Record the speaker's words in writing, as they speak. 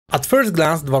first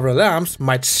glance, Dwarven Realms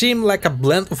might seem like a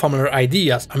blend of familiar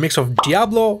ideas, a mix of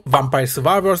Diablo, Vampire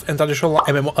Survivors and traditional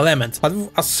MMO elements, but with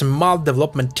a small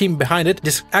development team behind it,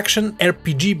 this action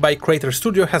RPG by Creator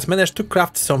Studio has managed to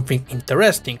craft something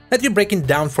interesting. Let me break it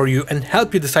down for you and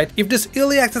help you decide if this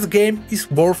early access game is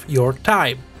worth your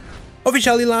time.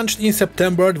 Officially launched in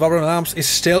September, Dwarven Realms is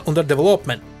still under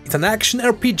development. It's an action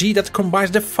RPG that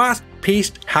combines the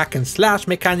fast-paced hack-and-slash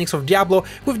mechanics of Diablo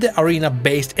with the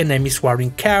arena-based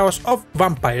enemy-swarming chaos of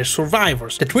Vampire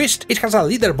Survivors. The twist? It has a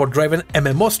leaderboard-driven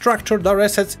MMO structure that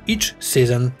resets each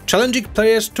season, challenging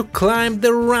players to climb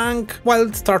the rank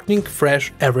while starting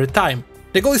fresh every time.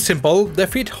 The goal is simple: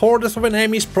 defeat hordes of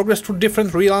enemies, progress through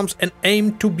different realms, and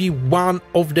aim to be one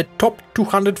of the top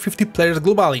 250 players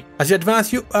globally. As you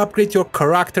advance, you upgrade your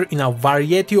character in a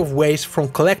variety of ways, from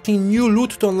collecting new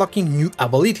loot to unlocking new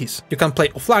abilities. You can play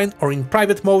offline or in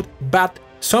private mode, but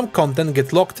some content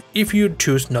gets locked if you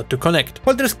choose not to connect.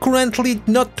 While there's currently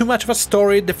not too much of a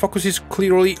story, the focus is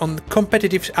clearly on the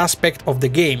competitive aspect of the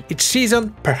game. Each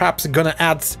season perhaps gonna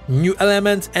add new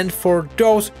elements, and for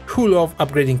those who love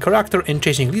upgrading character and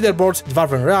chasing leaderboards,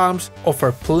 Dwarven Realms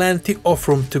offer plenty of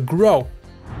room to grow.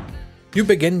 You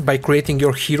begin by creating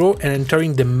your hero and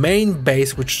entering the main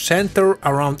base, which center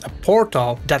around a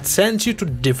portal that sends you to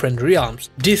different realms.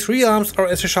 These realms are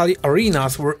essentially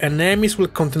arenas where enemies will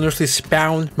continuously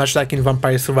spawn, much like in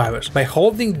Vampire Survivors. By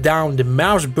holding down the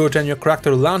mouse button, your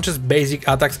character launches basic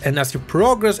attacks, and as you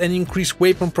progress and increase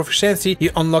weapon proficiency, you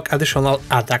unlock additional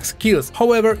attack skills.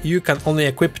 However, you can only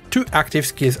equip 2 active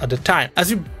skills at a time. As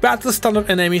you battle standard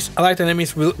enemies, allied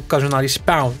enemies will occasionally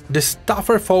spawn. The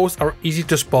tougher foes are easy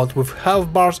to spot with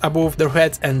health bars above their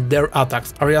heads and their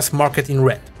attacks, areas marked in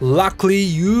red. Luckily,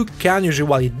 you can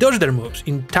usually dodge their moves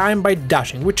in time by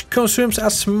dashing, which consumes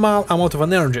a small amount of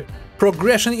energy.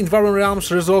 Progression in Dwarven Realms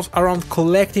revolves around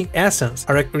collecting essence,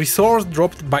 a resource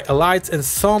dropped by allies and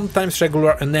sometimes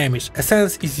regular enemies.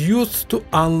 Essence is used to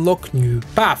unlock new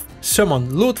paths,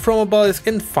 summon loot from obelisks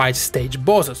and fight stage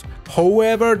bosses.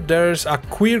 However, there's a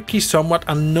quirky, somewhat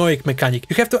annoying mechanic.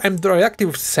 You have to aim directly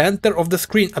with center of the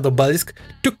screen at obelisk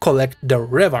to collect the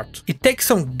rewards. It takes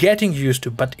some getting used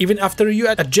to, but even after you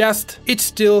adjust, it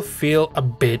still feels a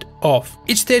bit off.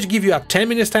 Each stage gives you a 10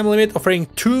 minutes time limit, offering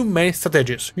 2 main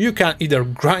strategies. You can either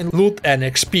grind loot and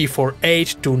XP for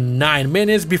 8 to 9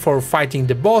 minutes before fighting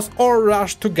the boss, or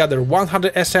rush to gather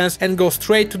 100 essence and go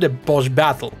straight to the boss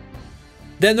battle.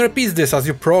 Then repeat this as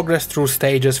you progress through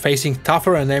stages, facing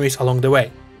tougher enemies along the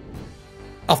way.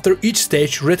 After each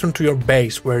stage, return to your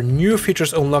base, where new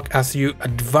features unlock as you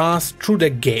advance through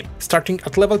the game. Starting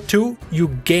at level 2, you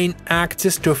gain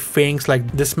access to things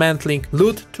like dismantling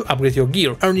loot to upgrade your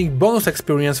gear, earning bonus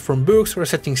experience from books,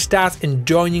 resetting stats, and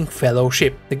joining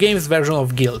fellowship, the game's version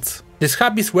of guilds. This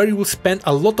hub is where you will spend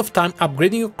a lot of time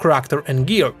upgrading your character and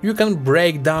gear. You can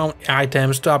break down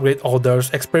items to upgrade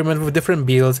others, experiment with different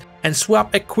builds, and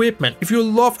swap equipment. If you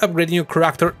love upgrading your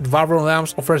character, Dwarven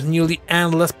Realms offers nearly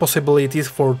endless possibilities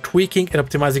for tweaking and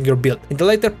optimizing your build. In the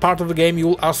later part of the game, you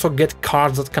will also get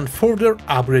cards that can further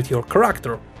upgrade your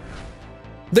character.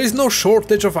 There is no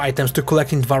shortage of items to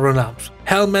collect in Dwarven Realms.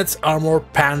 Helmets, armor,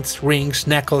 pants, rings,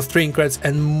 necklaces, trinkets,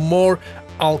 and more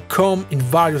all come in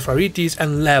various rarities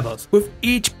and levels, with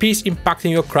each piece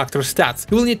impacting your character's stats.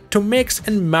 You will need to mix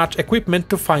and match equipment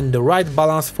to find the right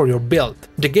balance for your build.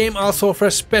 The game also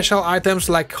offers special items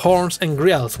like horns and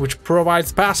grills, which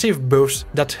provides passive buffs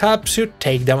that helps you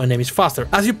take down enemies faster.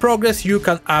 As you progress, you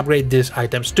can upgrade these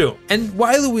items too. And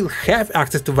while you will have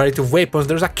access to variety of weapons,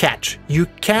 there's a catch: you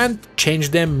can't change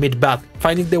them mid-battle.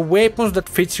 Finding the weapons that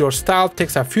fits your style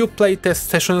takes a few playtest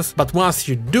sessions, but once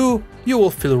you do, you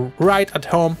will feel right at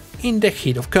home in the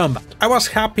heat of combat. I was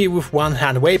happy with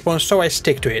one-hand weapons, so I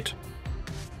stick to it.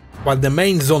 While the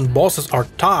main zone bosses are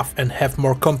tough and have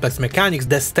more complex mechanics,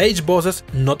 the stage bosses,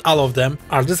 not all of them,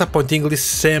 are disappointingly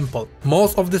simple.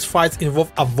 Most of these fights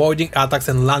involve avoiding attacks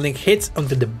and landing hits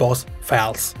until the boss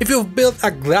fails. If you've built a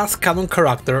glass cannon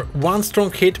character, one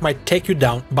strong hit might take you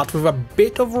down, but with a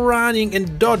bit of running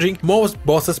and dodging, most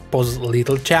bosses pose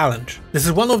little challenge. This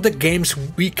is one of the game's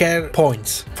weaker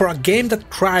points. For a game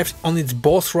that thrives on its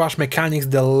boss rush mechanics,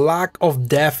 the lack of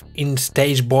depth in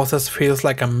stage bosses feels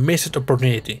like a missed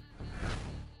opportunity.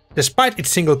 Despite its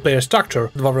single-player structure,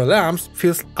 Dwarven Realms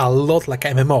feels a lot like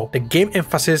an MMO. The game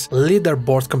emphasizes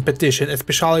leaderboard competition,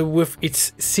 especially with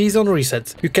its season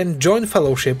resets. You can join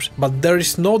fellowships, but there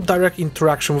is no direct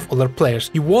interaction with other players.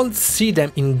 You won't see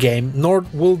them in-game, nor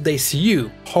will they see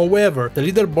you. However, the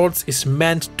leaderboards is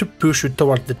meant to push you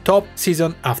towards the top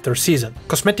season after season.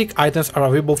 Cosmetic items are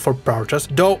available for purchase,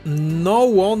 though no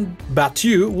one but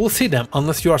you will see them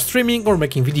unless you are streaming or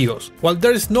making videos. While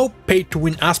there is no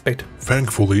pay-to-win aspect,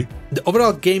 thankfully, movie. The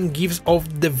overall game gives off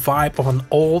the vibe of an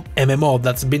old MMO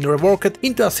that's been reworked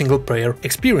into a single-player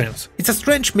experience. It's a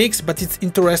strange mix, but it's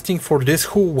interesting for those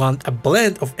who want a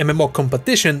blend of MMO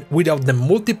competition without the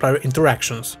multiplayer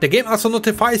interactions. The game also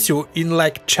notifies you in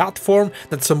like chat form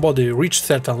that somebody reached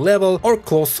certain level or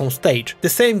closed some stage. The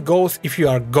same goes if you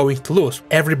are going to lose.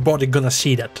 Everybody gonna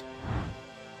see that.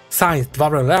 Since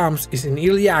Dwarven Realms is in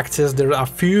early access, there are a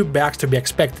few bugs to be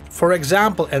expected. For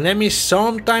example, enemies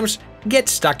sometimes get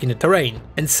stuck in the terrain,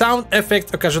 and sound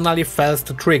effects occasionally fails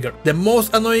to trigger. The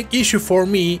most annoying issue for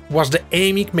me was the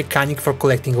aiming mechanic for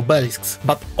collecting obelisks,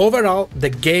 but overall the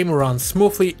game runs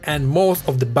smoothly and most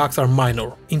of the bugs are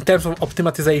minor. In terms of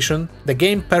optimization, the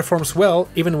game performs well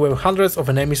even when hundreds of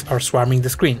enemies are swarming the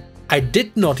screen. I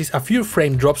did notice a few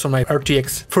frame drops on my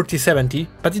RTX 3070,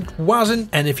 but it wasn't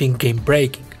anything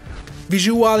game-breaking.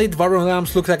 Visually, Dwarven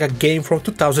Realms looks like a game from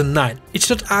 2009. It's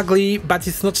not ugly, but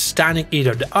it's not stunning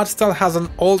either. The art style has an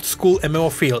old-school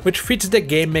MMO feel, which fits the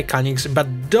game mechanics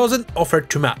but doesn't offer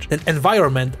too much. The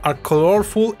environments are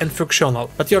colorful and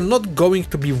functional, but you're not going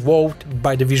to be wowed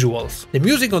by the visuals. The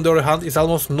music, on the other hand, is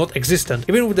almost not existent.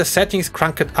 Even with the settings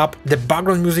cranked up, the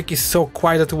background music is so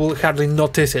quiet that you will hardly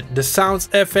notice it. The sound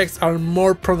effects are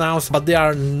more pronounced, but they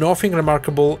are nothing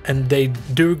remarkable and they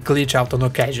do glitch out on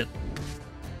occasion.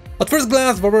 At first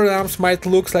glance, Dwarven Realms might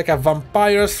look like a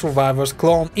Vampire Survivors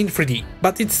clone in 3D,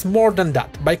 but it's more than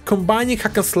that. By combining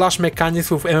hack and slash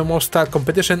mechanics with MMO style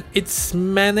competition, it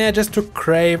manages to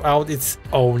crave out its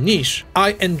own niche.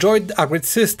 I enjoyed the upgrade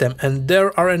system, and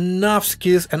there are enough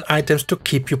skills and items to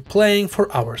keep you playing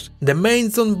for hours. The main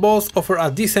zone boss offer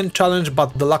a decent challenge,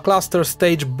 but the lackluster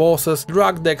stage bosses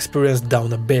drag the experience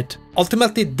down a bit.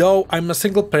 Ultimately though, I'm a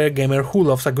single player gamer who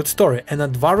loves a good story, and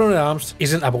Dwarven Realms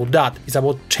isn't about that, it's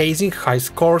about chasing high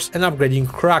scores and upgrading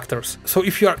characters. So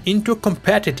if you are into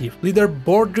competitive,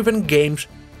 leaderboard driven games,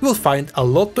 you will find a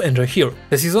lot to enjoy here.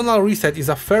 The seasonal reset is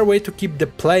a fair way to keep the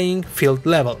playing field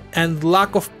level, and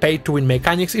lack of pay to win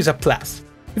mechanics is a plus.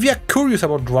 If you are curious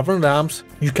about Dwarven Realms,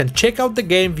 you can check out the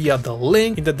game via the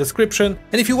link in the description,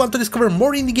 and if you want to discover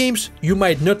more indie games you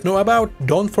might not know about,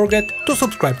 don't forget to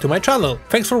subscribe to my channel.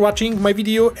 Thanks for watching my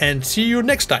video and see you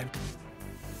next time!